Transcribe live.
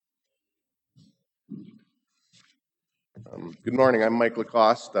Good morning. I'm Mike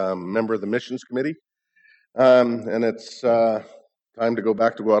Lacoste, I'm a member of the Missions Committee, and it's time to go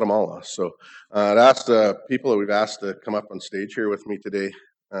back to Guatemala. So I'd ask the people that we've asked to come up on stage here with me today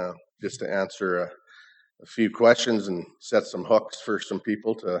just to answer a few questions and set some hooks for some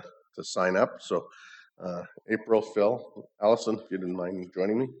people to sign up. So April, Phil, Allison, if you didn't mind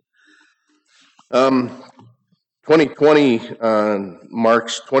joining me. 2020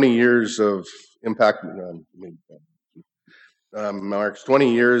 marks 20 years of impact. Marks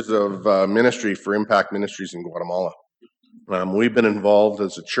 20 years of ministry for Impact Ministries in Guatemala. We've been involved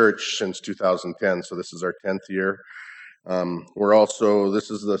as a church since 2010, so this is our 10th year.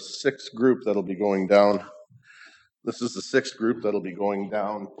 This is the sixth group that'll be going down. This is the sixth group that'll be going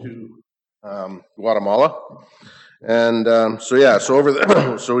down to Guatemala. And so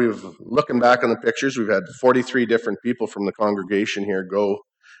we've looking back on the pictures, we've had 43 different people from the congregation here go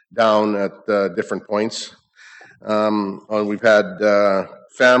down at different points. We've had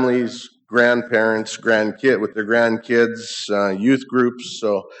families, grandparents, with their grandkids, youth groups.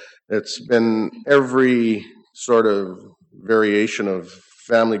 So it's been every sort of variation of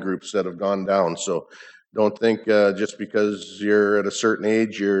family groups that have gone down. So don't think just because you're at a certain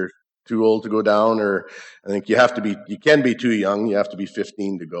age, you're too old to go down, or I think you can be too young. You have to be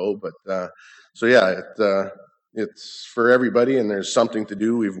 15 to go. But it's for everybody, and there's something to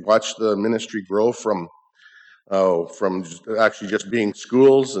do. We've watched the ministry grow from actually just being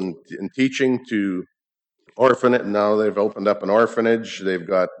schools and teaching to orphanage. Now they've opened up an orphanage. They've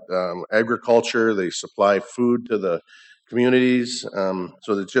got agriculture. They supply food to the communities. So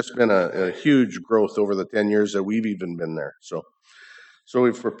it's just been a huge growth over the 10 years that we've even been there. So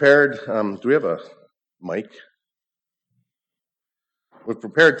we've prepared. Do we have a mic? We've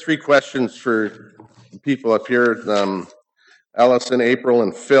prepared 3 questions for the people up here. Allison, April,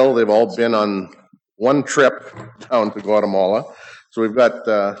 and Phil. They've all been on one trip down to Guatemala. So we've got.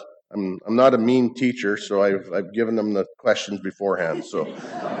 I'm not a mean teacher, so I've given them the questions beforehand. So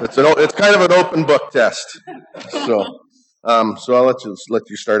it's kind of an open book test. So I'll let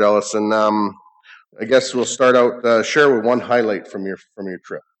you start, Allison. I guess we'll start out. Share with one highlight from your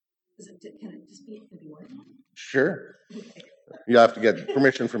trip. Can it just be one? Sure. You have to get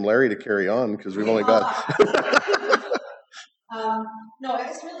permission from Larry to carry on because we've only got. No,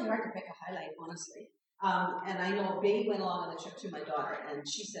 it's really hard to pick a highlight, honestly. And I know Babe went along on the trip to my daughter, and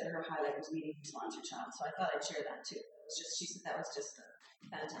she said her highlight was meeting her sponsor child. So I thought I'd share that too. She said that was just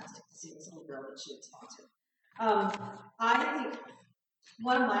fantastic to see this little girl that she had sponsored. I think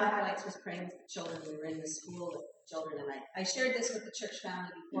one of my highlights was praying with the children. We were in the school with children, and I shared this with the church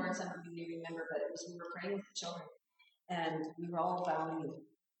family before, and some of you may remember, but we were praying with the children, and we were all bowing.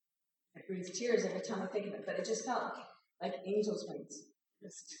 It brings tears every time I think of it, but it just felt like angels' wings,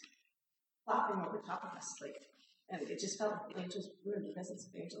 just flopping over top of us, and it just felt like angels. We were in the presence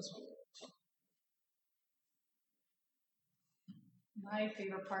of angels. My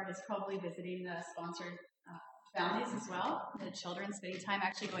favorite part is probably visiting the sponsored families as well, the children, spending time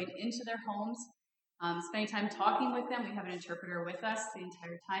actually going into their homes, spending time talking with them. We have an interpreter with us the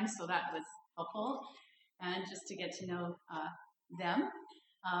entire time, so that was helpful, and just to get to know them.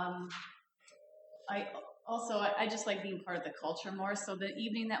 I just like being part of the culture more. So the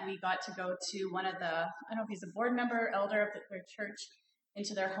evening that we got to go to one of the, I don't know if he's a board member, elder of their church,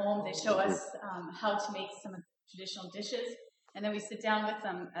 into their home, they show us how to make some of the traditional dishes, and then we sit down with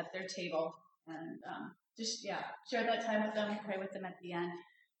them at their table and share that time with them, pray with them at the end.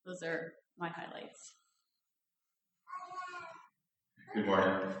 Those are my highlights. Good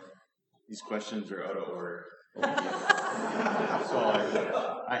morning. These questions are out of order. So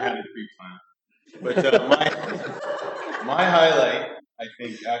I had a pre-plan. But my highlight, I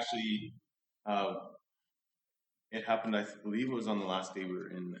think, actually, it happened, I believe it was on the last day we were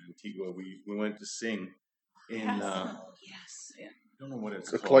in Antigua. We went to sing in, I don't know what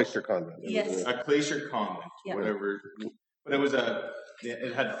it's called. A cloister convent. Yes. A cloister convent, whatever. But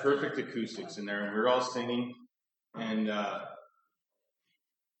it had perfect acoustics in there, and we were all singing, and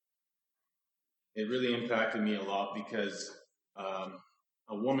it really impacted me a lot because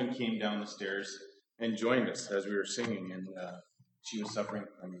a woman came down the stairs and joined us as we were singing, and she was suffering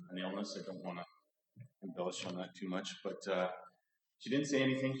from an illness. I don't want to embellish on that too much, but she didn't say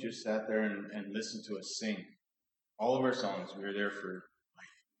anything. She just sat there and listened to us sing all of our songs. We were there for it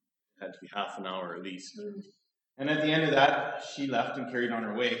had to be half an hour at least. And at the end of that, she left and carried on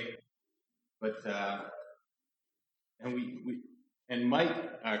her way. But and Mike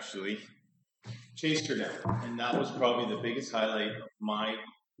actually chased her down, and that was probably the biggest highlight of my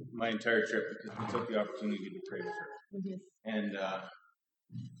entire trip, because we took the opportunity to pray with her. And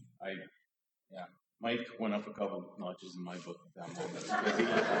Mike went up a couple notches in my book at that moment. It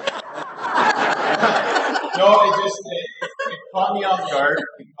caught me off guard.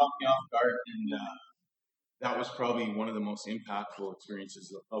 And that was probably one of the most impactful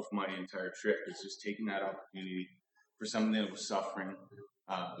experiences of my entire trip. Is just taking that opportunity for someone that was suffering.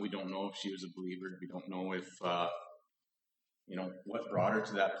 We don't know if she was a believer. We don't know if what brought her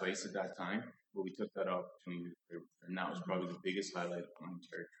to that place at that time. But we took that opportunity to pray with her, and that was probably the biggest highlight of my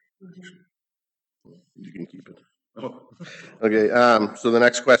entire trip. You can keep it. Oh. Okay. So the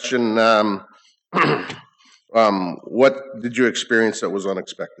next question: what did you experience that was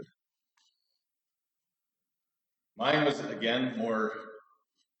unexpected? Mine was again more.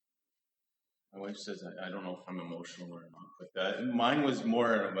 My wife says I don't know if I'm emotional or not, but mine was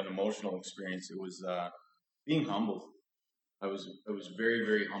more of an emotional experience. It was being humbled. I was very,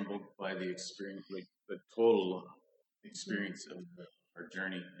 very humbled by the experience, like the total experience of our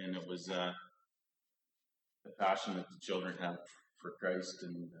journey, and it was the passion that the children have for Christ,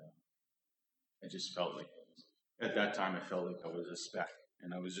 and I just felt like at that time I felt like I was a speck,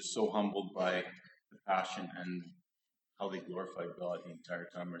 and I was just so humbled by the passion and how they glorified God the entire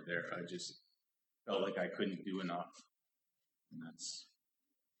time we're there. I just felt like I couldn't do enough, and that's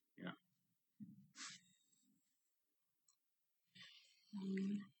yeah.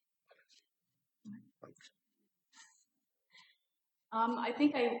 I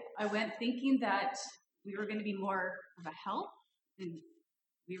think I went thinking that we were going to be more of a help, and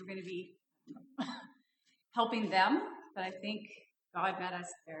we were going to be helping them, but I think God met us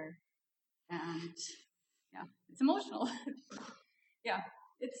there, and yeah, it's emotional. Yeah,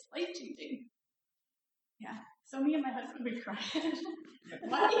 it's life-changing. Yeah, so me and my husband, we cried.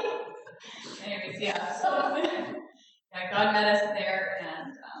 Anyways, yeah, so yeah, God met us there,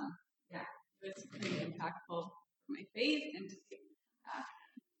 and yeah, it was pretty impactful for my faith and to take back,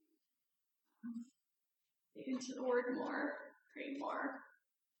 dig into the Word more, pray more.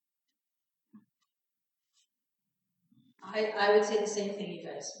 I would say the same thing, you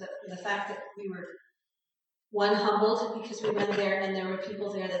guys. The fact that we were humbled because we went there and there were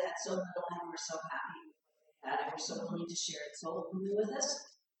people there that had so little and were so happy that and were so willing to share it so openly with us.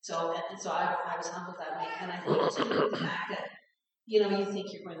 So I was humbled that way, and I think too the fact that you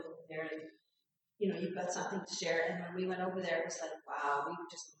think you're going over there and you've got something to share, and when we went over there, it was like, wow, we were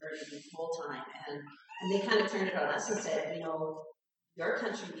just learning the whole time, and they kind of turned it on us and said, your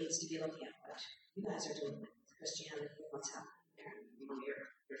country needs to be looking at what you guys are doing with Christianity, what's happening there,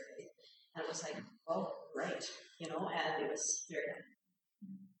 your faith, and it was like, oh, right, and it was very good.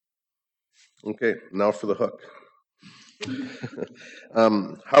 Okay, now for the hook.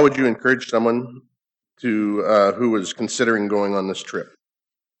 How would you encourage someone to who was considering going on this trip?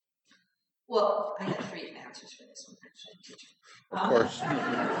 Well, I have 3 answers for this one, actually. Of course.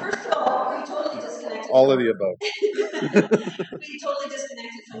 First of all, we totally disconnected. All of the above. We totally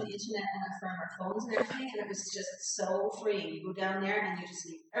disconnected from the internet and from our phones and everything, and it was just so freeing. You go down there and you just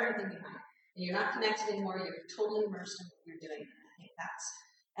leave everything behind. And you're not connected anymore, you're totally immersed in what you're doing. And I think that's,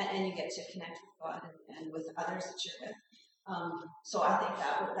 and you get to connect with God and with others that you're with. So I think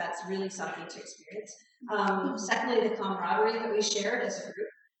that's really something to experience. Secondly, the camaraderie that we shared as a group,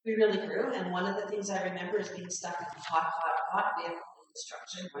 we really grew. And one of the things I remember is being stuck in a hot vehicle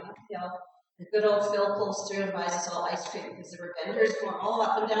construction, going up the hill. And good old Phil pulls through and buys us all ice cream because there were vendors going all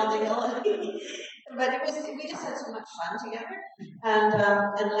up and down the hill. But we just had so much fun together. And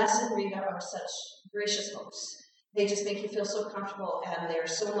Les and Rita are such gracious hosts. They just make you feel so comfortable, and they're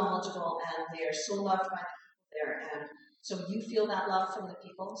so knowledgeable, and they're so loved by the people there. And so you feel that love from the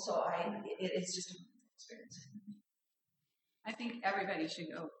people. So it's just a wonderful experience. I think everybody should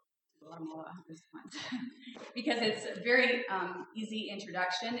go to Guatemala this month because it's a very easy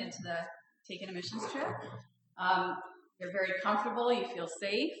introduction into taking a missions trip. You're very comfortable. You feel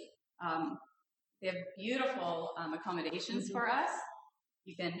safe. They have beautiful accommodations for us.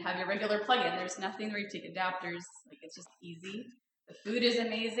 You can have your regular plug-in. There's nothing where you take adapters. Like, it's just easy. The food is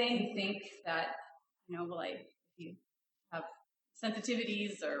amazing. You think that, like, you have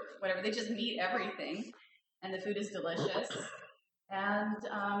sensitivities or whatever. They just meet everything. And the food is delicious. And,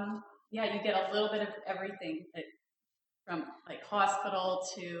 you get a little bit of everything, from, like, hospital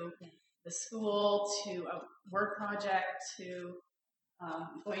to the school to a work project to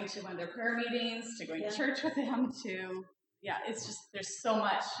going to one of their prayer meetings to going to church with them to, it's just, there's so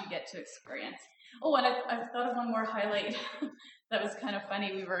much you get to experience. Oh, and I've thought of one more highlight that was kind of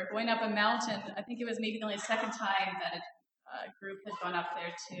funny. We were going up a mountain. I think it was maybe the only second time that a group had gone up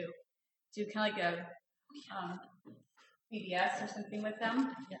there to do kind of like a PBS or something with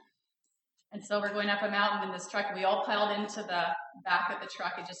them. Yeah. And so we're going up a mountain in this truck. We all piled into the back of the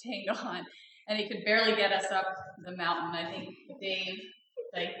truck and just hanged on. and he could barely get us up the mountain. I think Dave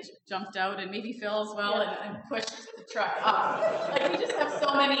jumped out, and maybe Phil as well, and pushed the truck up. We just have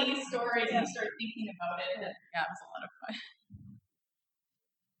so many stories, and you start thinking about it, and it was a lot of fun.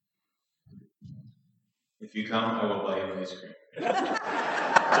 If you come, I will buy you ice cream.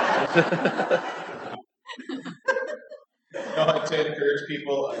 No, I'd say encourage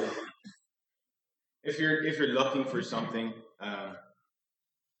people. If you're looking for something,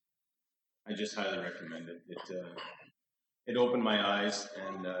 I just highly recommend it. It opened my eyes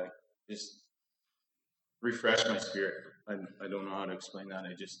and just refreshed my spirit. I don't know how to explain that.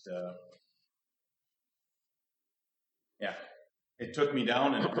 I just it took me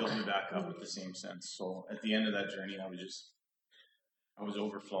down and it built me back up with the same sense. So at the end of that journey, I was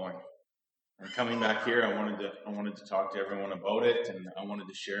overflowing. And coming back here, I wanted to talk to everyone about it, and I wanted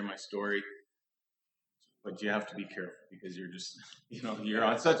to share my story. But you have to be careful because you're just, you're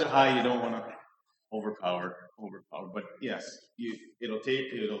on such a high, you don't want to overpower. But yes, it'll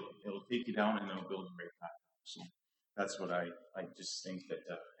take you down and it'll build you right back up. So that's what I just think that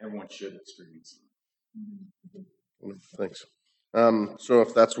everyone should experience. Thanks. So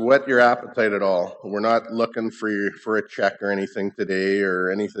if that's whet your appetite at all, we're not looking for a check or anything today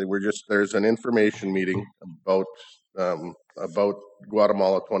or anything. There's an information meeting about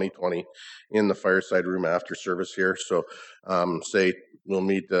Guatemala 2020 in the fireside room after service here. So say we'll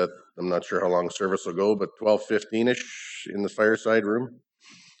meet at, I'm not sure how long service will go, but 12:15ish in the fireside room.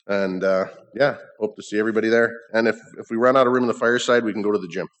 And hope to see everybody there. And if we run out of room in the fireside, we can go to the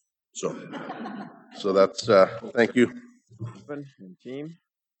gym. So that's thank you. And team.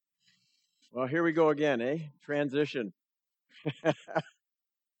 Well, here we go again, eh? Transition.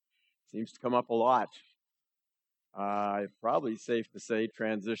 Seems to come up a lot. Probably safe to say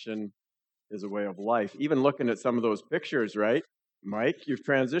transition is a way of life. Even looking at some of those pictures, right? Mike, you've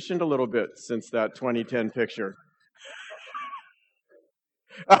transitioned a little bit since that 2010 picture.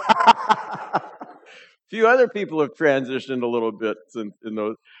 A few other people have transitioned a little bit in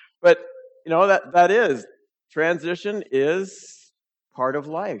those. But, that is. Transition is part of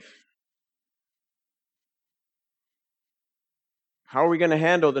life. How are we going to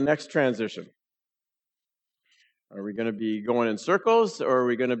handle the next transition? Are we going to be going in circles, or are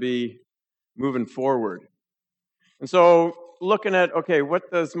we going to be moving forward? And so looking at, what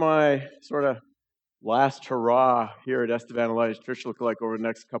does my sort of last hurrah here at Estevan Elijah Church look like over the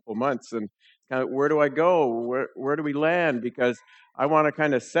next couple months? And kind of where do I go? Where do we land? Because I want to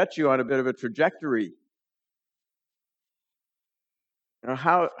kind of set you on a bit of a trajectory.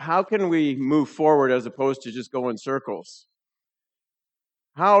 How can we move forward as opposed to just go in circles?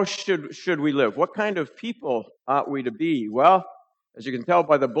 How should we live? What kind of people ought we to be? Well, as you can tell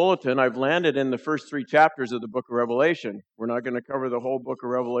by the bulletin, I've landed in the first 3 chapters of the book of Revelation. We're not going to cover the whole book of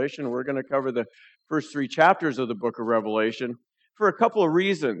Revelation. We're going to cover the first 3 chapters of the book of Revelation for a couple of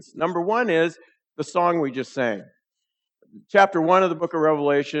reasons. Number one is the song we just sang. Chapter 1 of the book of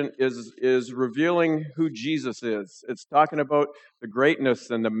Revelation is revealing who Jesus is. It's talking about the greatness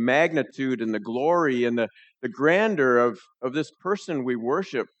and the magnitude and the glory and the grandeur of this person we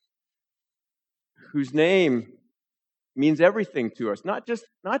worship, whose name means everything to us, not just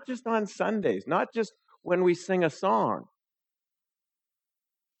on Sundays, not just when we sing a song.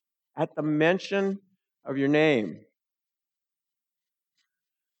 At the mention of your name.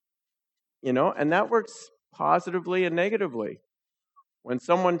 And that works positively and negatively. When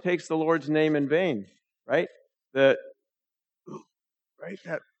someone takes the Lord's name in vain, right? That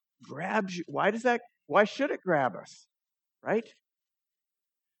grabs you. Why should it grab us? Right?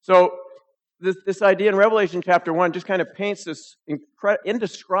 So this idea in Revelation chapter 1 just kind of paints this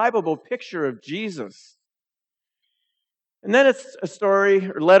indescribable picture of Jesus. And then it's a story,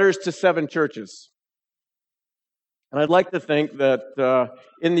 or letters to 7 churches. And I'd like to think that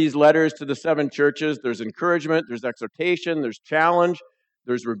in these letters to the 7 churches, there's encouragement, there's exhortation, there's challenge,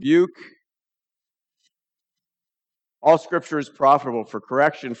 there's rebuke. All Scripture is profitable for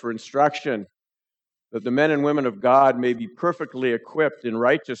correction, for instruction, that the men and women of God may be perfectly equipped in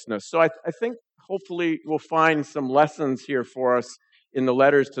righteousness. So I think hopefully we'll find some lessons here for us in the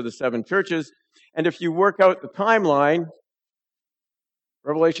letters to the 7 churches. And if you work out the timeline,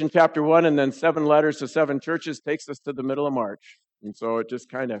 Revelation chapter 1 and then 7 letters to 7 churches takes us to the middle of March. And so it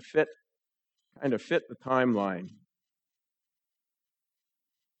just kind of fit the timeline.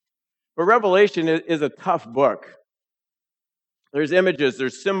 But Revelation is a tough book. There's images,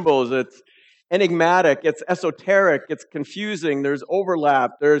 there's symbols, it's enigmatic, it's esoteric, it's confusing, there's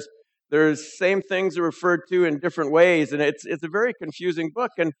overlap, there's same things are referred to in different ways, and it's a very confusing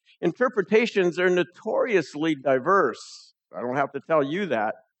book, and interpretations are notoriously diverse. I don't have to tell you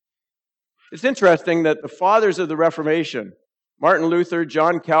that. It's interesting that the fathers of the Reformation, Martin Luther,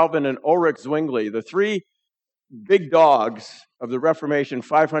 John Calvin, and Ulrich Zwingli, the three big dogs of the Reformation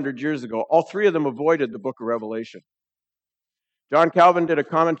 500 years ago, all three of them avoided the book of Revelation. John Calvin did a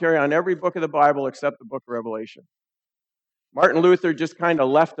commentary on every book of the Bible except the book of Revelation. Martin Luther just kind of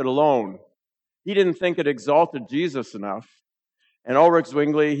left it alone. He didn't think it exalted Jesus enough. And Ulrich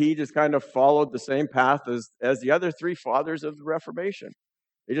Zwingli, he just kind of followed the same path as the other three fathers of the Reformation.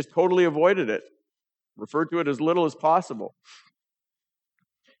 They just totally avoided it, referred to it as little as possible.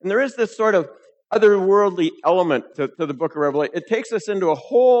 And there is this sort of otherworldly element to the book of Revelation. It takes us into a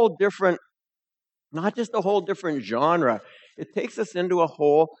whole different, not just a whole different genre, it takes us into a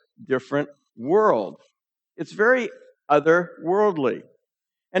whole different world. It's very otherworldly.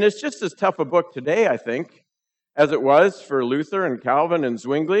 And it's just as tough a book today, I think, as it was for Luther and Calvin and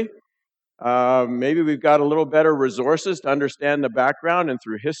Zwingli. Maybe we've got a little better resources to understand the background, and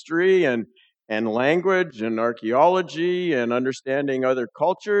through history and language and archaeology and understanding other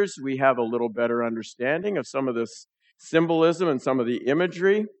cultures, we have a little better understanding of some of this symbolism and some of the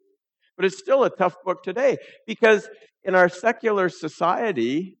imagery. But it's still a tough book today, because in our secular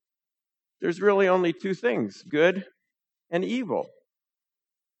society, there's really only two things, good and evil.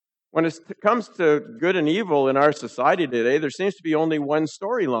 When it comes to good and evil in our society today, there seems to be only one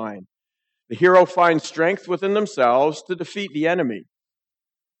storyline. The hero finds strength within themselves to defeat the enemy.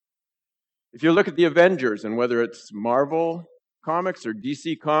 If you look at the Avengers, and whether it's Marvel Comics or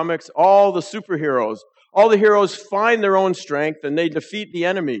DC Comics, all the superheroes, all the heroes find their own strength and they defeat the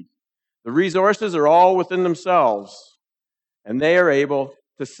enemy. The resources are all within themselves, and they are able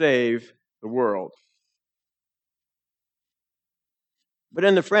to save the world. But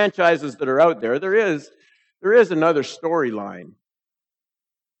in the franchises that are out there, there is another storyline.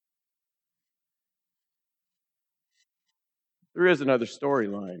 There is another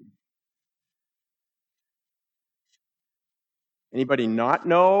storyline. Anybody not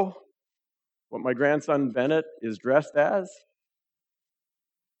know what my grandson Bennett is dressed as?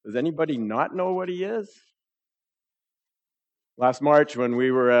 Does anybody not know what he is? Last March when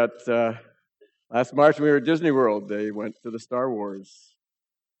we were at Disney World, they went to the Star Wars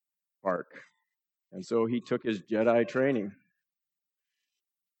park. And so he took his Jedi training.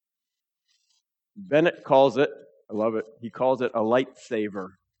 Bennett calls it, I love it, he calls it a lightsaber.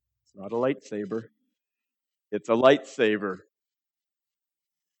 It's not a lightsaber. It's a lightsaber.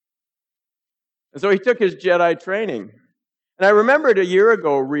 And so he took his Jedi training. And I remembered a year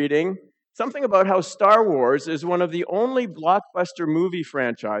ago reading something about how Star Wars is one of the only blockbuster movie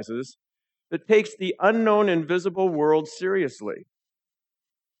franchises that takes the unknown, invisible world seriously.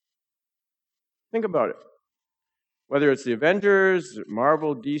 Think about it. Whether it's the Avengers,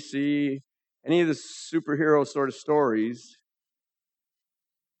 Marvel, DC, any of the superhero sort of stories,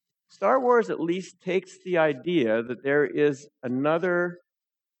 Star Wars at least takes the idea that there is another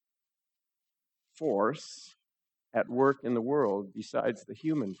force at work in the world besides the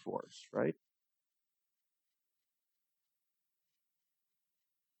human force, right?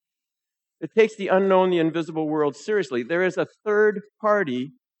 It takes the unknown, the invisible world seriously. There is a third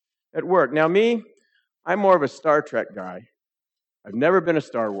party at work. Now me, I'm more of a Star Trek guy. I've never been a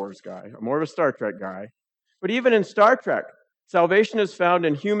Star Wars guy. I'm more of a Star Trek guy. But even in Star Trek, salvation is found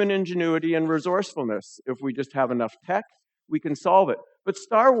in human ingenuity and resourcefulness. If we just have enough tech, we can solve it. But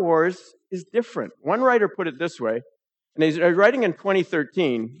Star Wars is different. One writer put it this way, and he's writing in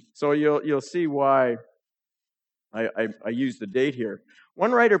 2013, so you'll see why I use the date here.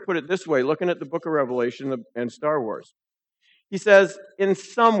 One writer put it this way, looking at the book of Revelation and Star Wars. He says, in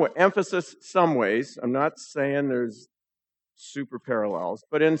some way, emphasis some ways, I'm not saying there's super parallels,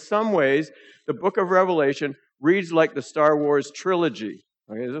 but in some ways, the book of Revelation reads like the Star Wars trilogy.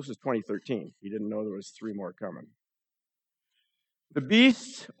 Okay, this was 2013. He didn't know there was 3 more coming. The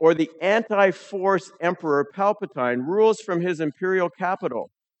beast, or the anti-force emperor Palpatine, rules from his imperial capital,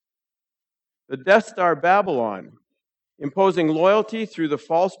 the Death Star Babylon, imposing loyalty through the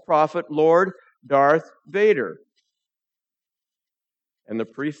false prophet Lord Darth Vader and the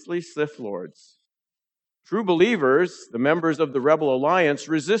priestly Sith Lords. True believers, the members of the Rebel Alliance,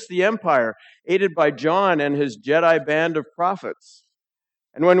 resist the Empire, aided by John and his Jedi band of prophets.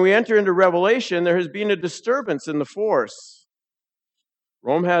 And when we enter into Revelation, there has been a disturbance in the force.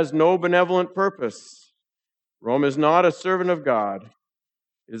 Rome has no benevolent purpose. Rome is not a servant of God.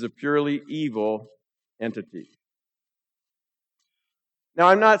 It is a purely evil entity. Now,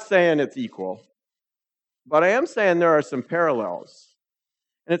 I'm not saying it's equal, but I am saying there are some parallels.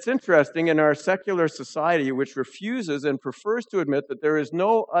 And it's interesting, in our secular society, which refuses and prefers to admit that there is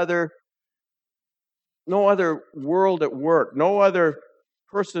no other world at work, no other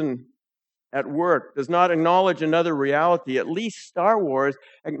person at work, does not acknowledge another reality, at least Star Wars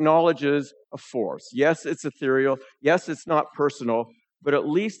acknowledges a force. Yes, it's ethereal. Yes, it's not personal, but at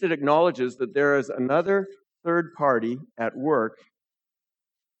least it acknowledges that there is another third party at work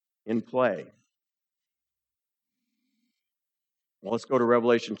in play. Well, let's go to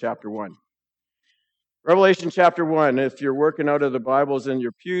Revelation chapter 1. Revelation chapter 1, if you're working out of the Bibles in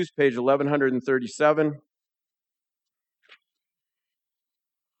your pews, page 1137.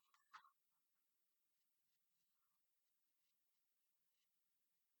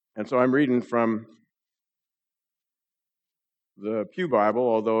 And so I'm reading from the Pew Bible,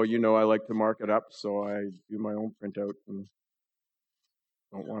 although you know I like to mark it up, so I do my own printout and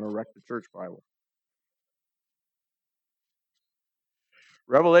don't want to wreck the church Bible.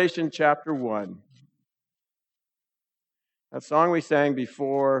 Revelation chapter 1. That song we sang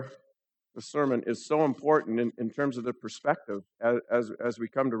before the sermon is so important in terms of the perspective as we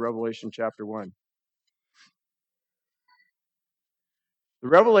come to Revelation chapter 1. The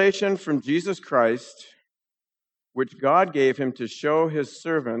revelation from Jesus Christ, which God gave him to show his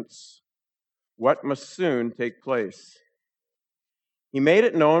servants what must soon take place. He made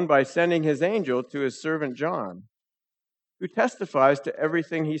it known by sending his angel to his servant John, who testifies to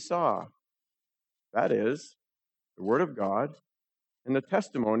everything he saw. That is, the Word of God and the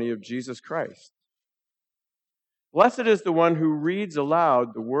testimony of Jesus Christ. Blessed is the one who reads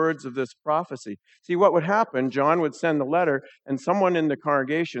aloud the words of this prophecy. See, what would happen, John would send the letter, and someone in the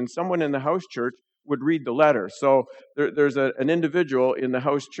congregation, someone in the house church would read the letter. So there's an individual in the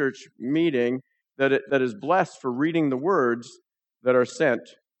house church meeting that is blessed for reading the words that are sent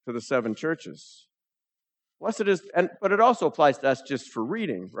to the 7 churches. Blessed is, but it also applies to us just for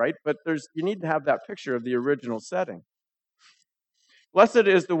reading, right? But you need to have that picture of the original setting. Blessed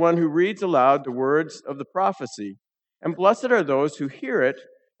is the one who reads aloud the words of the prophecy, and blessed are those who hear it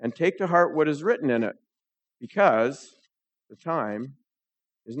and take to heart what is written in it, because the time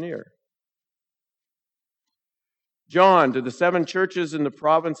is near. John, to the 7 churches in the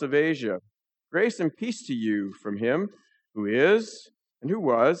province of Asia, grace and peace to you from him who is, and who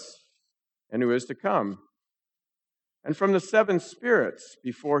was, and who is to come, and from the 7 spirits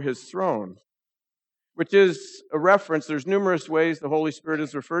before his throne, which is a reference. There's numerous ways the Holy Spirit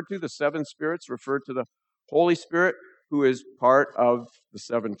is referred to. The 7 spirits refer to the Holy Spirit, who is part of the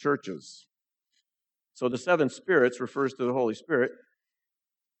 7 churches. So the 7 spirits refers to the Holy Spirit.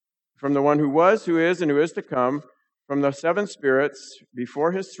 From the one who was, who is, and who is to come, from the 7 spirits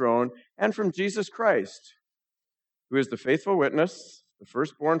before his throne, and from Jesus Christ, who is the faithful witness, the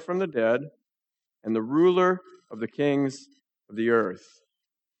firstborn from the dead, and the ruler of the kings of the earth.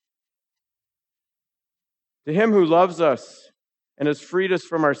 To him who loves us and has freed us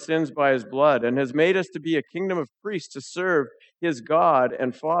from our sins by his blood and has made us to be a kingdom of priests to serve his God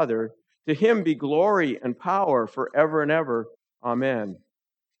and Father, to him be glory and power forever and ever. Amen.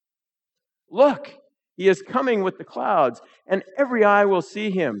 Look, he is coming with the clouds, and every eye will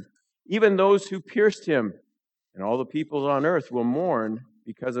see him, even those who pierced him, and all the peoples on earth will mourn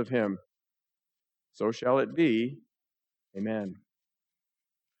because of him. So shall it be. Amen.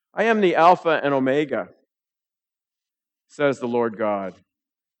 I am the Alpha and Omega, says the Lord God,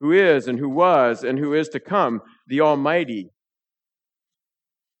 who is and who was and who is to come, the Almighty.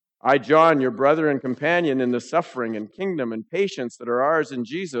 I, John, your brother and companion in the suffering and kingdom and patience that are ours in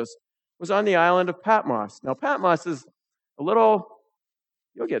Jesus, was on the island of Patmos. Now, Patmos is you'll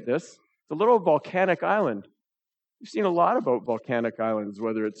get this, it's a little volcanic island. You've seen a lot about volcanic islands,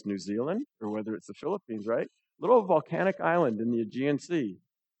 whether it's New Zealand or whether it's the Philippines, right? Little volcanic island in the Aegean Sea.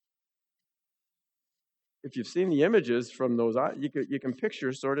 If you've seen the images from those, you can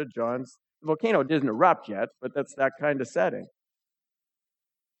picture sort of the volcano didn't erupt yet, but that's that kind of setting.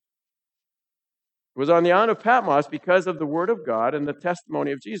 It was on the island of Patmos because of the word of God and the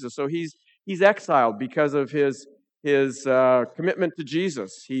testimony of Jesus. So he's exiled because of his commitment to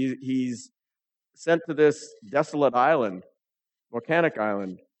Jesus. He's sent to this desolate island, volcanic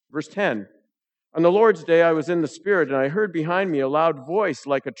island. Verse 10, on the Lord's day I was in the Spirit, and I heard behind me a loud voice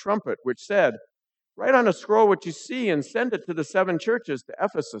like a trumpet, which said, write on a scroll what you see and send it to the 7 churches, to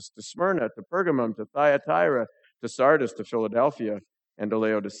Ephesus, to Smyrna, to Pergamum, to Thyatira, to Sardis, to Philadelphia, and to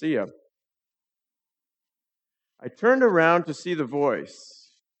Laodicea. I turned around to see the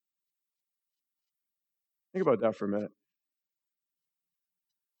voice. Think about that for a minute.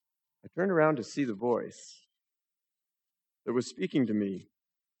 I turned around to see the voice that was speaking to me.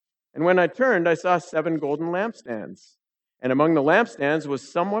 And when I turned, I saw 7 golden lampstands. And among the lampstands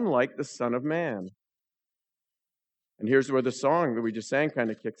was someone like the Son of Man. And here's where the song that we just sang kind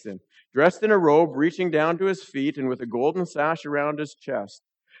of kicks in. Dressed in a robe reaching down to his feet and with a golden sash around his chest.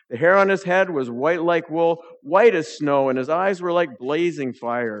 The hair on his head was white like wool, white as snow, and his eyes were like blazing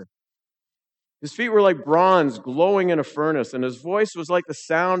fire. His feet were like bronze glowing in a furnace, and his voice was like the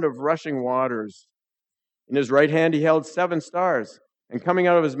sound of rushing waters. In his right hand he held 7 stars, and coming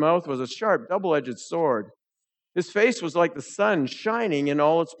out of his mouth was a sharp, double-edged sword. His face was like the sun shining in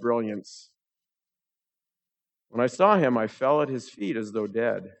all its brilliance. When I saw him, I fell at his feet as though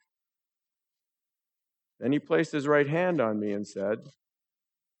dead. Then he placed his right hand on me and said,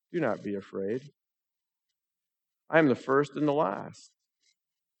 "Do not be afraid. I am the first and the last.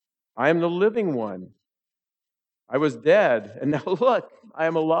 I am the living one. I was dead, and now look, I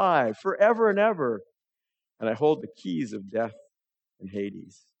am alive forever and ever, and I hold the keys of death and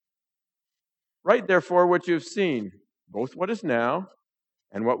Hades. Write therefore what you have seen, both what is now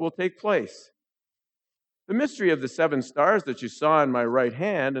and what will take place. The mystery of the 7 stars that you saw in my right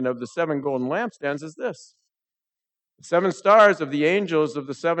hand and of the 7 golden lampstands is this: the 7 stars of the angels of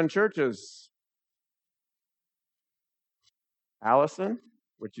the 7 churches." Allison,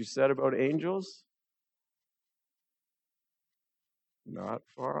 what you said about angels? Not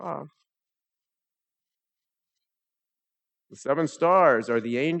far off. The 7 stars are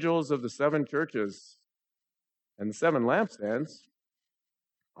the angels of the 7 churches, and the 7 lampstands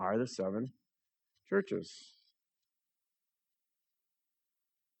are the 7 churches.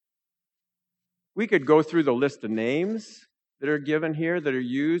 We could go through the list of names that are given here that are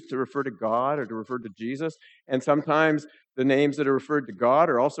used to refer to God or to refer to Jesus, and sometimes the names that are referred to God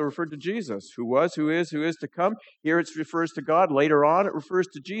are also referred to Jesus, who was, who is to come. Here it refers to God. Later on, it refers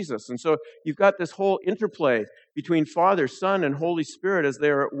to Jesus. And so you've got this whole interplay between Father, Son, and Holy Spirit as they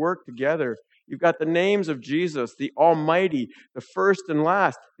are at work together. You've got the names of Jesus, the Almighty, the first and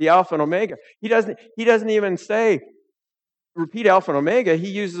last, the Alpha and Omega. He doesn't even say, repeat Alpha and Omega. He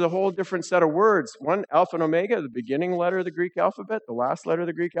uses a whole different set of words. One, Alpha and Omega, the beginning letter of the Greek alphabet, the last letter of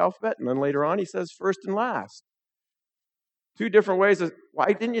the Greek alphabet, and then later on he says first and last. 2 different ways of, why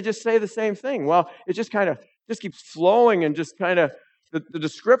didn't you just say the same thing? Well, it just kind of just keeps flowing, and just kind of the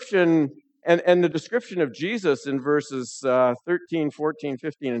description and the description of Jesus in verses 13, 14,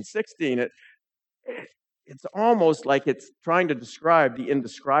 15, and 16, it's almost like it's trying to describe the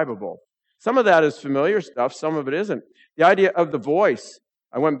indescribable. Some of that is familiar stuff, some of it isn't. The idea of the voice.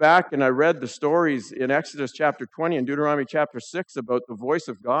 I went back and I read the stories in Exodus chapter 20 and Deuteronomy chapter 6 about the voice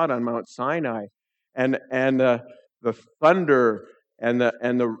of God on Mount Sinai, and the thunder and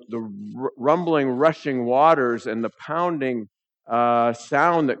the rumbling, rushing waters and the pounding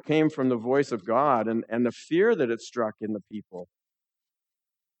sound that came from the voice of God, and the fear that it struck in the people.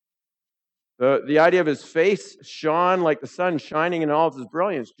 The idea of his face shone like the sun shining in all of his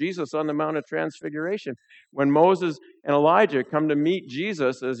brilliance. Jesus on the Mount of Transfiguration. When Moses and Elijah come to meet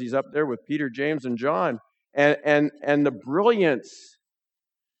Jesus as he's up there with Peter, James, and John, and the brilliance,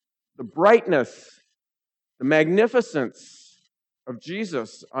 the brightness, the magnificence of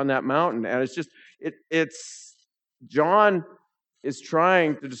Jesus on that mountain. And it's just, it's John is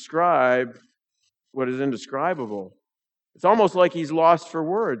trying to describe what is indescribable. It's almost like he's lost for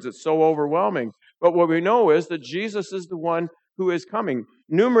words. It's so overwhelming. But what we know is that Jesus is the one who is coming.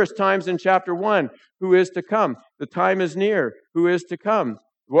 Numerous times in chapter 1, who is to come. The time is near. Who is to come?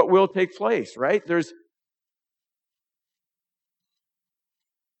 What will take place, right? There's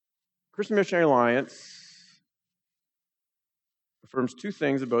Christian Missionary Alliance affirms 2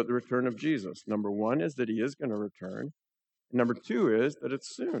 things about the return of Jesus. Number 1 is that he is going to return. And number 2 is that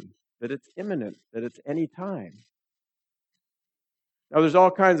it's soon, that it's imminent, that it's any time. Now, there's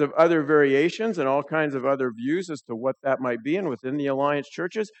all kinds of other variations and all kinds of other views as to what that might be. And within the Alliance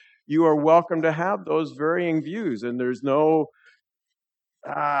churches, you are welcome to have those varying views. And there's no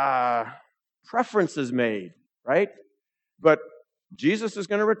preferences made, right? But Jesus is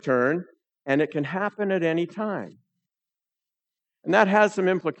going to return, and it can happen at any time. And that has some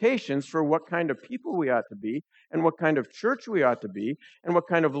implications for what kind of people we ought to be, and what kind of church we ought to be, and what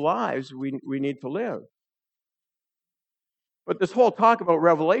kind of lives we need to live. But this whole talk about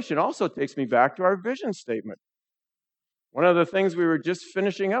Revelation also takes me back to our vision statement. One of the things we were just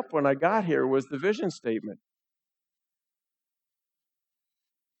finishing up when I got here was the vision statement.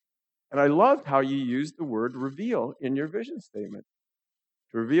 And I loved how you used the word reveal in your vision statement.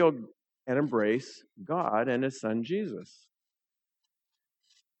 To reveal and embrace God and his son Jesus.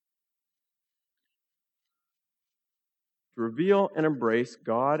 To reveal and embrace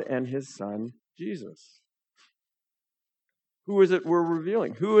God and his son Jesus. Who is it we're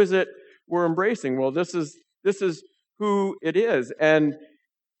revealing? Who is it we're embracing? Well, this is who it is. And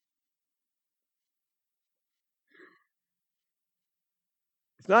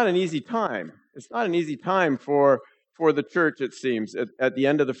it's not an easy time. It's not an easy time for for the church, it seems, at the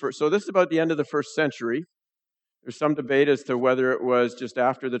end of the first. So this is about the end of the first century. There's some debate as to whether it was just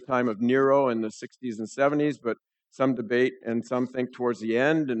after the time of Nero in the 60s and 70s, but some debate, and some think towards the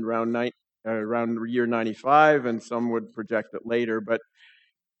end and around year 95, and some would project it later. But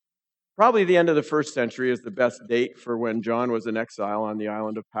probably the end of the first century is the best date for when John was in exile on the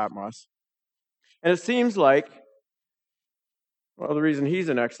island of Patmos. And it seems like, well, the reason he's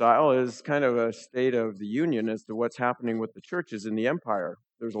in exile is kind of a state of the union as to what's happening with the churches in the empire.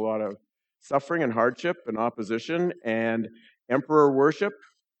 There's a lot of suffering and hardship and opposition and emperor worship.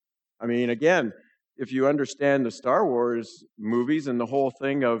 I mean, again, if you understand the Star Wars movies and the whole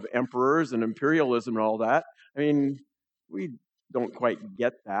thing of emperors and imperialism and all that, I mean, we don't quite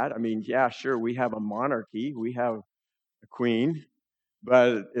get that. I mean, yeah, sure, we have a monarchy, we have a queen,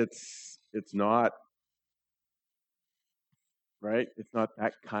 but it's not, right? It's not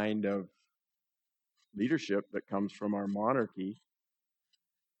that kind of leadership that comes from our monarchy.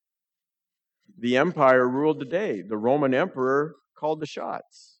 The empire ruled the day. The Roman emperor called the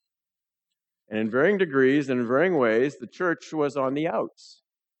shots. And in varying degrees and in varying ways, the church was on the outs.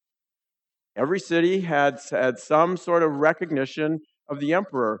 Every city had some sort of recognition of the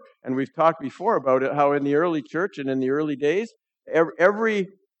emperor. And we've talked before about it, how in the early church and in the early days, every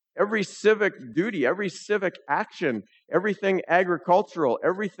civic duty, every civic action, everything agricultural,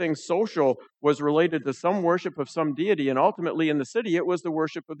 everything social was related to some worship of some deity. And ultimately in the city, it was the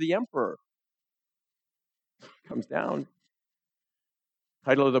worship of the emperor. Comes down.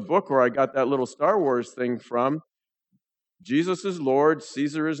 Title of the book where I got that little Star Wars thing from, Jesus is Lord,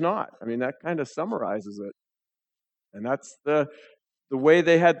 Caesar is not. I mean, that kind of summarizes it. And that's the way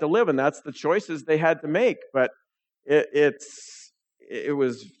they had to live, and that's the choices they had to make. But it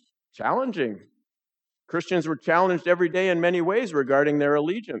was challenging. Christians were challenged every day in many ways regarding their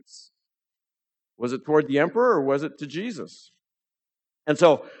allegiance. Was it toward the emperor or was it to Jesus? And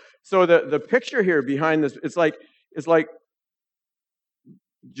so the picture here behind this, it's like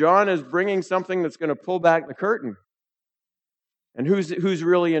John is bringing something that's going to pull back the curtain. And who's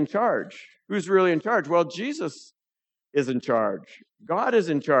really in charge? Who's really in charge? Well, Jesus is in charge. God is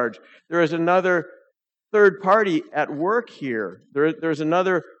in charge. There is another third party at work here. There's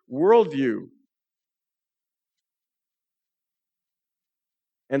another worldview.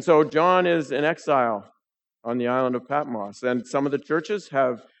 And so John is in exile on the island of Patmos. And some of the churches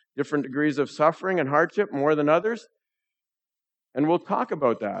have different degrees of suffering and hardship, more than others. And we'll talk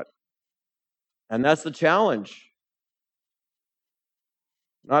about that. And that's the challenge.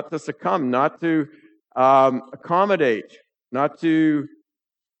 Not to succumb, not to accommodate, not to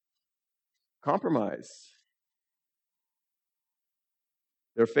compromise.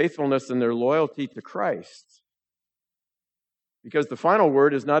 Their faithfulness and their loyalty to Christ. Because the final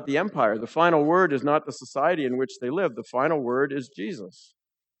word is not the empire. The final word is not the society in which they live. The final word is Jesus.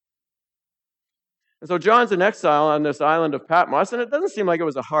 And so John's in exile on this island of Patmos, and it doesn't seem like it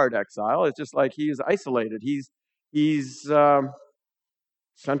was a hard exile. It's just like he's isolated. He's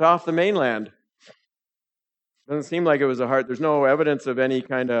sent off the mainland. Doesn't seem like it was a hard. There's no evidence of any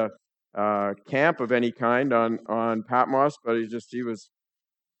kind of camp of any kind on Patmos, but he was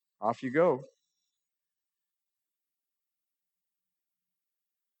off you go.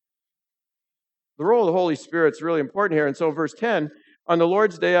 The role of the Holy Spirit is really important here. And so verse 10, on the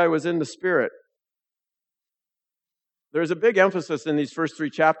Lord's day I was in the Spirit. There's a big emphasis in these first 3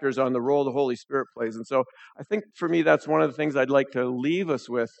 chapters on the role the Holy Spirit plays. And so I think for me that's one of the things I'd like to leave us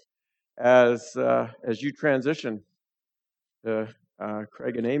with as you transition to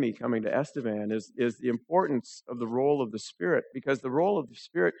Craig and Amy coming to Estevan is the importance of the role of the Spirit. Because the role of the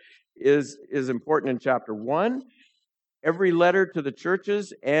Spirit is important in chapter 1. Every letter to the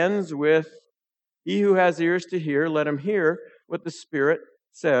churches ends with, he who has ears to hear, let him hear what the Spirit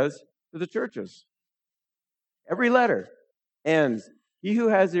says to the churches. Every letter ends, he who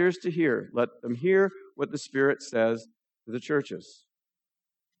has ears to hear, let them hear what the Spirit says to the churches.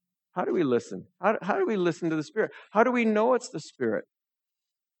 How do we listen? How do we listen to the Spirit? How do we know it's the Spirit?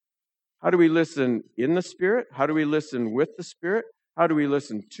 How do we listen in the Spirit? How do we listen with the Spirit? How do we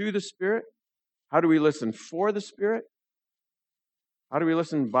listen to the Spirit? How do we listen for the Spirit? How do we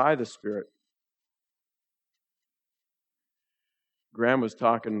listen by the Spirit? Graham was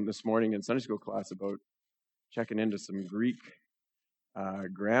talking this morning in Sunday school class about checking into some Greek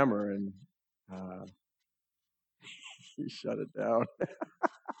grammar, and he shut it down.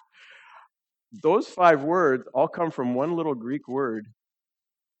 Those 5 words all come from one little Greek word,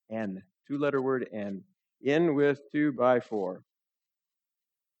 en, 2-letter word en. In, with, to, by, for.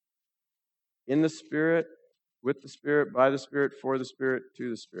 In the Spirit, with the Spirit, by the Spirit, for the Spirit, to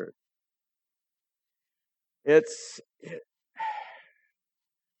the Spirit. It's the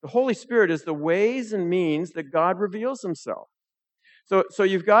Holy Spirit is the ways and means that God reveals himself. So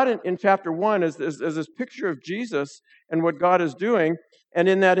you've got in chapter 1 is this picture of Jesus and what God is doing. And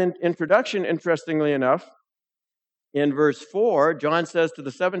in that introduction, interestingly enough, in verse 4, John says to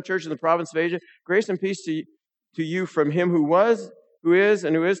the seven churches in the province of Asia, grace and peace to you from him who was, who is,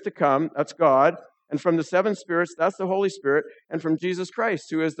 and who is to come, that's God, and from the seven spirits, that's the Holy Spirit, and from Jesus Christ,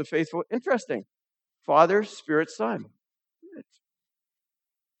 who is the faithful. Interesting. Father, Spirit, Son.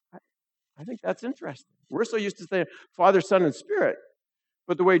 I think that's interesting. We're so used to saying Father, Son, and Spirit.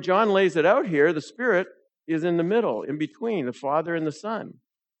 But the way John lays it out here, the Spirit is in the middle, in between the Father and the Son.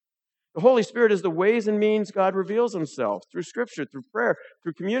 The Holy Spirit is the ways and means God reveals himself through Scripture, through prayer,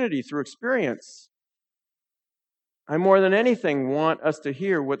 through community, through experience. I more than anything want us to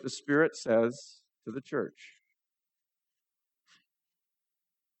hear what the Spirit says to the church.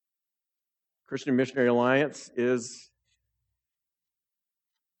 Christian Missionary Alliance is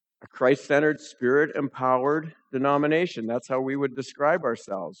a Christ-centered, Spirit-empowered denomination. That's how we would describe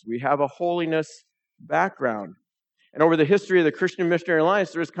ourselves. We have a holiness background. And over the history of the Christian Missionary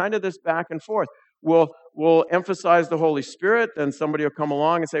Alliance, there's kind of this back and forth. We'll emphasize the Holy Spirit, then somebody will come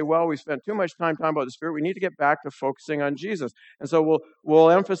along and say, well, we spent too much time talking about the Spirit. We need to get back to focusing on Jesus. And so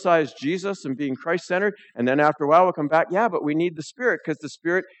we'll emphasize Jesus and being Christ-centered, and then after a while we'll come back, yeah, but we need the Spirit, because the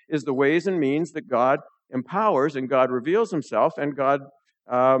Spirit is the ways and means that God empowers and God reveals himself, and God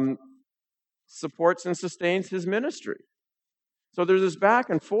supports and sustains his ministry. So there's this back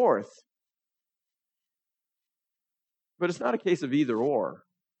and forth. But it's not a case of either or.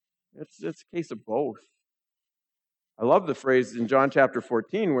 It's a case of both. I love the phrase in John chapter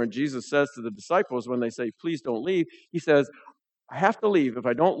 14 where Jesus says to the disciples when they say, please don't leave, he says, I have to leave. If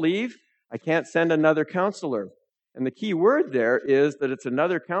I don't leave, I can't send another counselor. And the key word there is that it's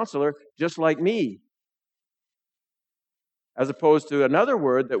another counselor just like me, as opposed to another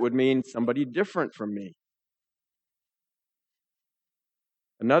word that would mean somebody different from me.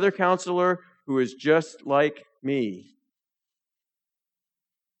 Another counselor who is just like me.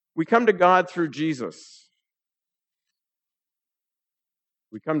 We come to God through Jesus.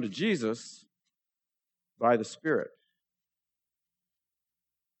 We come to Jesus by the Spirit.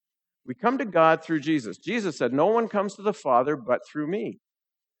 We come to God through Jesus. Jesus said, no one comes to the Father but through me.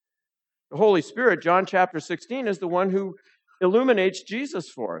 The Holy Spirit, John chapter 16, is the one who illuminates Jesus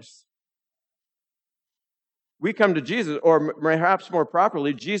for us. We come to Jesus, or perhaps more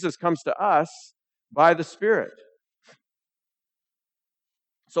properly, Jesus comes to us by the Spirit.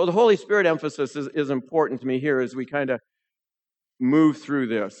 So the Holy Spirit emphasis is important to me here as we kind of move through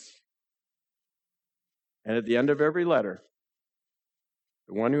this. And at the end of every letter,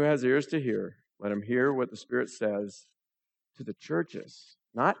 the one who has ears to hear, let him hear what the Spirit says to the churches.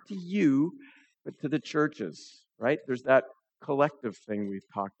 Not to you, but to the churches, right? There's that collective thing we've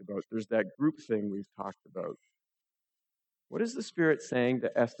talked about. There's that group thing we've talked about. What is the Spirit saying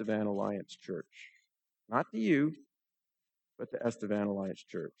to Estevan Alliance Church? Not to you, but to Estevan Alliance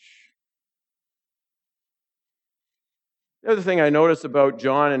Church. The other thing I noticed about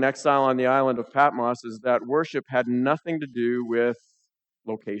John in exile on the island of Patmos is that worship had nothing to do with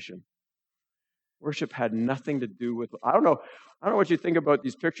location. Worship had nothing to do with, I don't know what you think about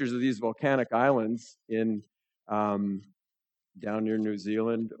these pictures of these volcanic islands in down near New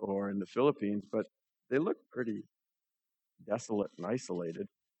Zealand or in the Philippines, but they look pretty desolate and isolated.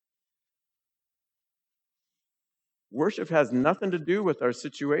 Worship has nothing to do with our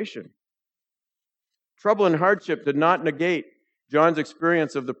situation. Trouble and hardship did not negate John's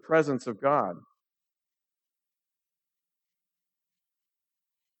experience of the presence of God.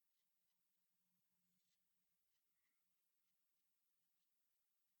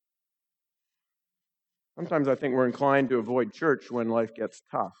 Sometimes I think we're inclined to avoid church when life gets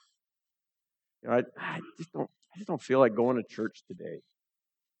tough. You know, I just don't feel like going to church today.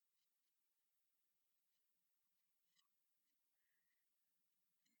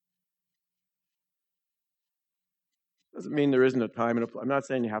 Doesn't mean there isn't a time and a place. I'm not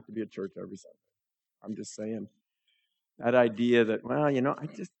saying you have to be at church every Sunday. I'm just saying that idea that, well, you know, I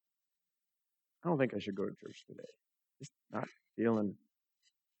don't think I should go to church today. Just not feeling.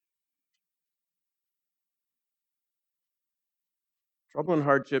 Trouble and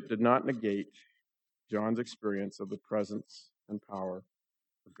hardship did not negate John's experience of the presence and power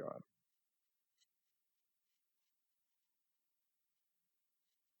of God.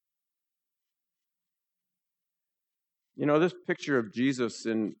 You know, this picture of Jesus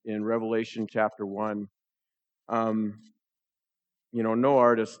in Revelation chapter 1, you know, no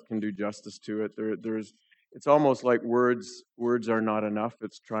artist can do justice to it. It's almost like words are not enough.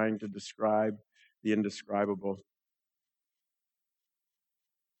 It's trying to describe the indescribable.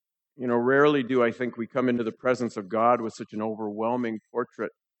 Rarely do I think we come into the presence of God with such an overwhelming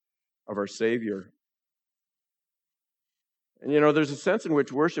portrait of our Savior. And there's a sense in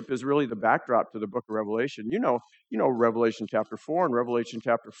which worship is really the backdrop to the book of Revelation. You know Revelation chapter 4 and Revelation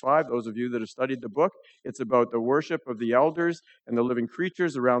chapter 5. Those of you that have studied the book, it's about the worship of the elders and the living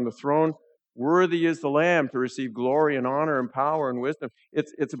creatures around the throne. Worthy is the Lamb to receive glory and honor and power and wisdom.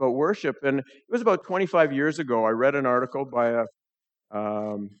 It's about worship. And it was about 25 years ago, I read an article by a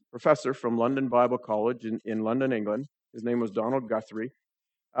professor from London Bible College in London, England. His name was Donald Guthrie.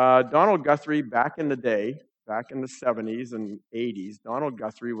 Donald Guthrie, back in the day, back in the 70s and 80s, Donald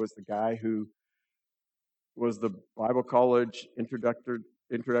Guthrie was the guy who was the Bible College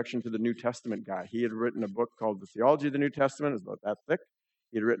introduction to the New Testament guy. He had written a book called The Theology of the New Testament. It's about that thick.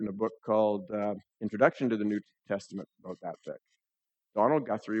 He had written a book called Introduction to the New Testament, about that thick. Donald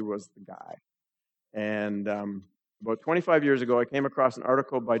Guthrie was the guy. And about 25 years ago, I came across an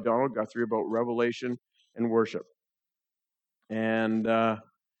article by Donald Guthrie about revelation and worship. And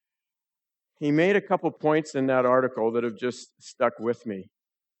he made a couple points in that article that have just stuck with me.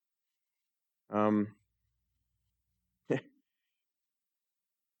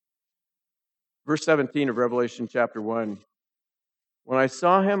 Verse 17 of Revelation chapter 1. When I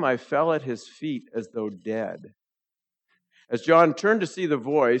saw him, I fell at his feet as though dead. As John turned to see the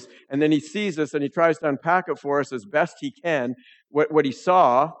voice, and then he sees us and he tries to unpack it for us as best he can, what he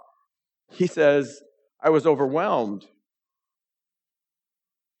saw, he says, I was overwhelmed.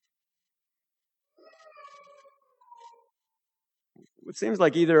 It seems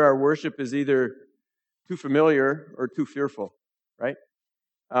like either our worship is either too familiar or too fearful, right?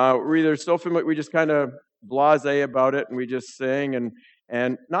 We're either so familiar, we just kind of blasé about it and we just sing,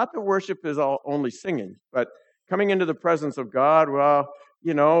 and not that worship is only singing, but coming into the presence of God, well,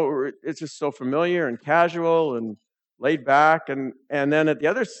 it's just so familiar and casual and laid back, and then at the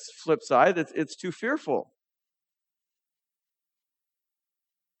other flip side, it's too fearful.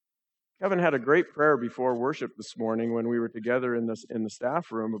 Kevin had a great prayer before worship this morning when we were together in the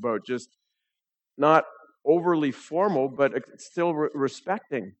staff room about just not overly formal, but still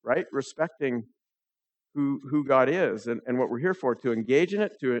respecting, right? Respecting who God is and what we're here for, to engage in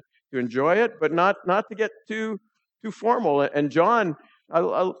it, to enjoy it, but not to get too formal. And John,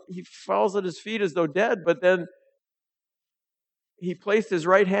 he falls at his feet as though dead, but then he placed his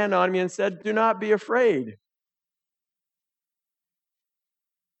right hand on me and said, do not be afraid.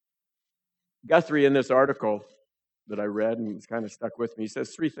 Guthrie, in this article that I read, and it's kind of stuck with me, he says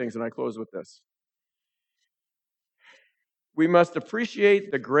three things, and I close with this. We must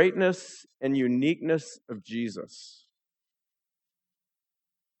appreciate the greatness and uniqueness of Jesus.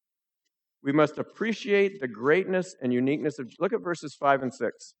 We must appreciate the greatness and uniqueness of... Look at verses 5 and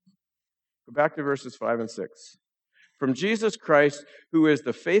 6. Go back to verses 5 and 6. From Jesus Christ, who is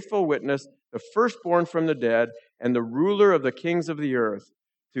the faithful witness, the firstborn from the dead, and the ruler of the kings of the earth,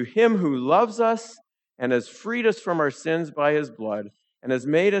 to him who loves us and has freed us from our sins by his blood, and has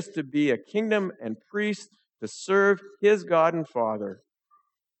made us to be a kingdom and priests to serve his God and Father.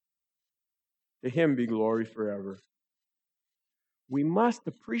 To him be glory forever. We must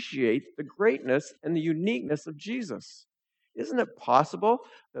appreciate the greatness and the uniqueness of Jesus. Isn't it possible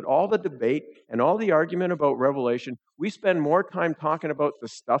that all the debate and all the argument about Revelation, we spend more time talking about the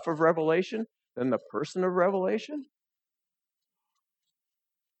stuff of Revelation than the person of Revelation?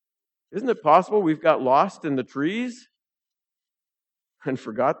 Isn't it possible we've got lost in the trees and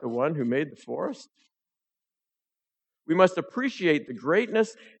forgot the one who made the forest? We must appreciate the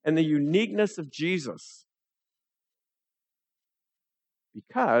greatness and the uniqueness of Jesus.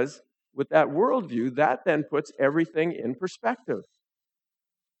 Because with that worldview, that then puts everything in perspective.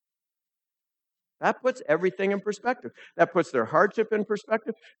 That puts everything in perspective. That puts their hardship in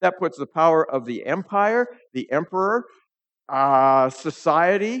perspective. That puts the power of the empire, the emperor,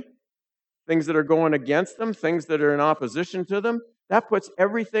 society, things that are going against them, things that are in opposition to them. That puts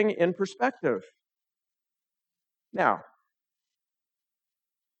everything in perspective. Now,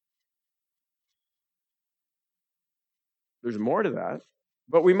 there's more to that,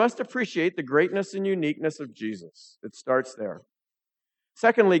 but we must appreciate the greatness and uniqueness of Jesus. It starts there.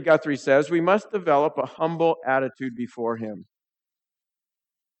 Secondly, Guthrie says, we must develop a humble attitude before him.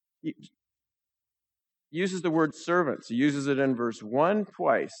 He uses the word servants. He uses it in verse 1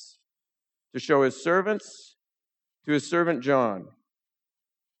 twice to show his servants to his servant John.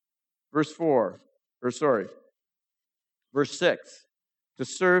 Verse 6, to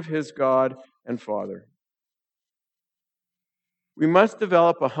serve his God and Father. We must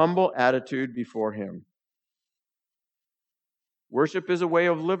develop a humble attitude before him. Worship is a way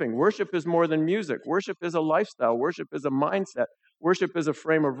of living. Worship is more than music. Worship is a lifestyle. Worship is a mindset. Worship is a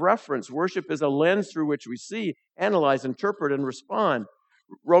frame of reference. Worship is a lens through which we see, analyze, interpret, and respond.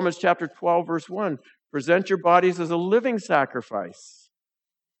 Romans chapter 12, verse 1, present your bodies as a living sacrifice.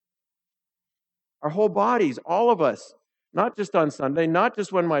 Our whole bodies, all of us, not just on Sunday, not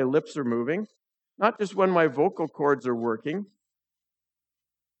just when my lips are moving, not just when my vocal cords are working.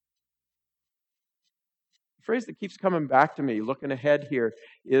 The phrase that keeps coming back to me, looking ahead here,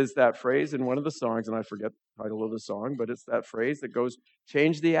 is that phrase in one of the songs, and I forget the title of the song, but it's that phrase that goes,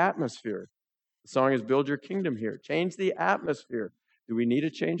 change the atmosphere. The song is Build Your Kingdom Here. Change the atmosphere. Do we need a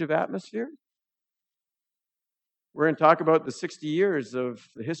change of atmosphere? We're going to talk about the 60 years of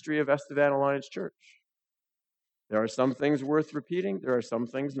the history of Estevan Alliance Church. There are some things worth repeating. There are some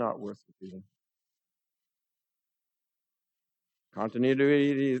things not worth repeating.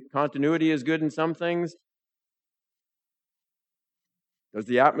 Continuity is good in some things. Does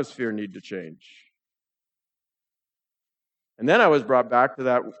the atmosphere need to change? And then I was brought back to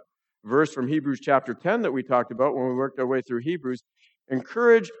that verse from Hebrews chapter 10 that we talked about when we worked our way through Hebrews.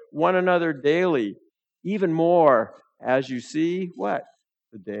 Encourage one another daily, even more as you see what?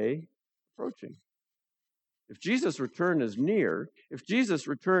 The day approaching. If Jesus' return is near, if Jesus'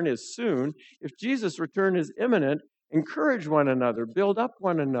 return is soon, if Jesus' return is imminent, encourage one another, build up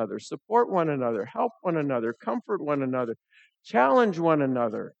one another, support one another, help one another, comfort one another, challenge one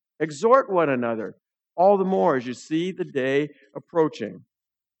another, exhort one another. All the more as you see the day approaching.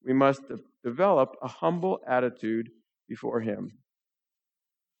 We must develop a humble attitude before Him.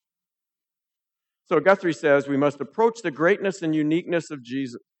 So Guthrie says we must approach the greatness and uniqueness of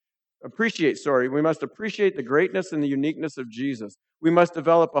Jesus. We must appreciate the greatness and the uniqueness of Jesus. We must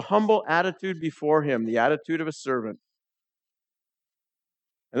develop a humble attitude before Him, the attitude of a servant.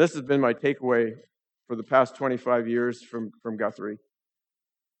 And this has been my takeaway for the past 25 years from Guthrie.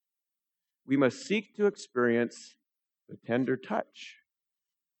 We must seek to experience the tender touch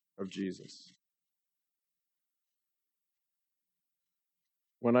of Jesus.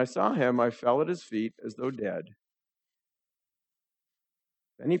 When I saw Him, I fell at His feet as though dead.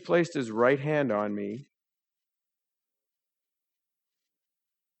 Then He placed His right hand on me,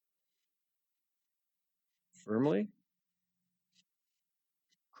 firmly,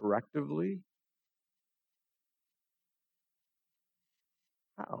 correctively.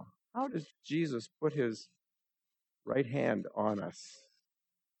 How? How does Jesus put His right hand on us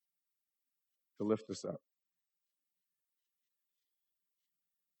to lift us up?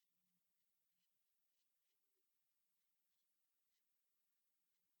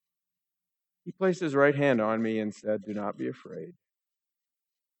 He placed His right hand on me and said, do not be afraid.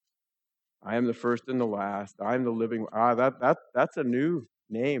 I am the first and the last. I am the living. That's a new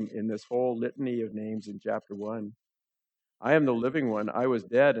name in this whole litany of names in chapter 1. I am the living one. I was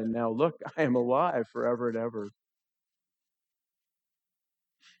dead, and now look, I am alive forever and ever.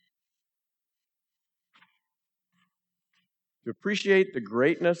 To appreciate the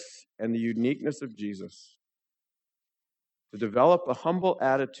greatness and the uniqueness of Jesus, to develop a humble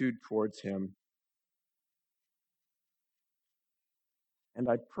attitude towards Him. And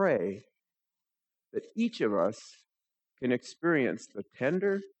I pray that each of us can experience the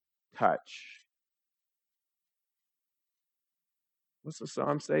tender touch. What's the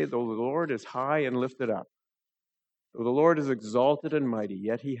psalm say? Though the Lord is high and lifted up, though the Lord is exalted and mighty,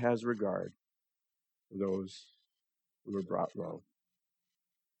 yet He has regard for those who are brought low.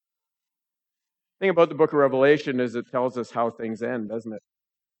 The thing about the book of Revelation is it tells us how things end, doesn't it?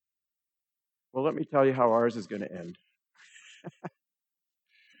 Well, let me tell you how ours is going to end.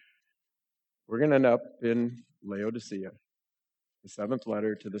 We're going to end up in Laodicea, the seventh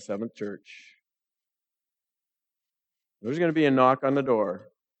letter to the seventh church. There's going to be a knock on the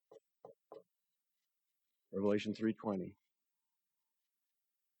door. Revelation 3:20. It's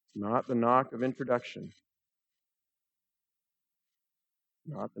not the knock of introduction.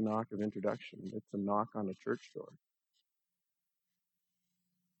 Not the knock of introduction. It's a knock on a church door.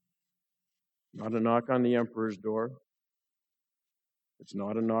 Not a knock on the emperor's door. It's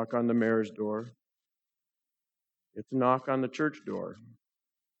not a knock on the mayor's door. It's a knock on the church door.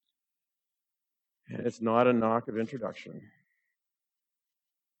 And it's not a knock of introduction.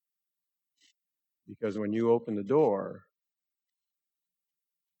 Because when you open the door,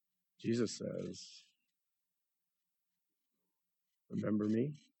 Jesus says, remember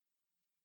me?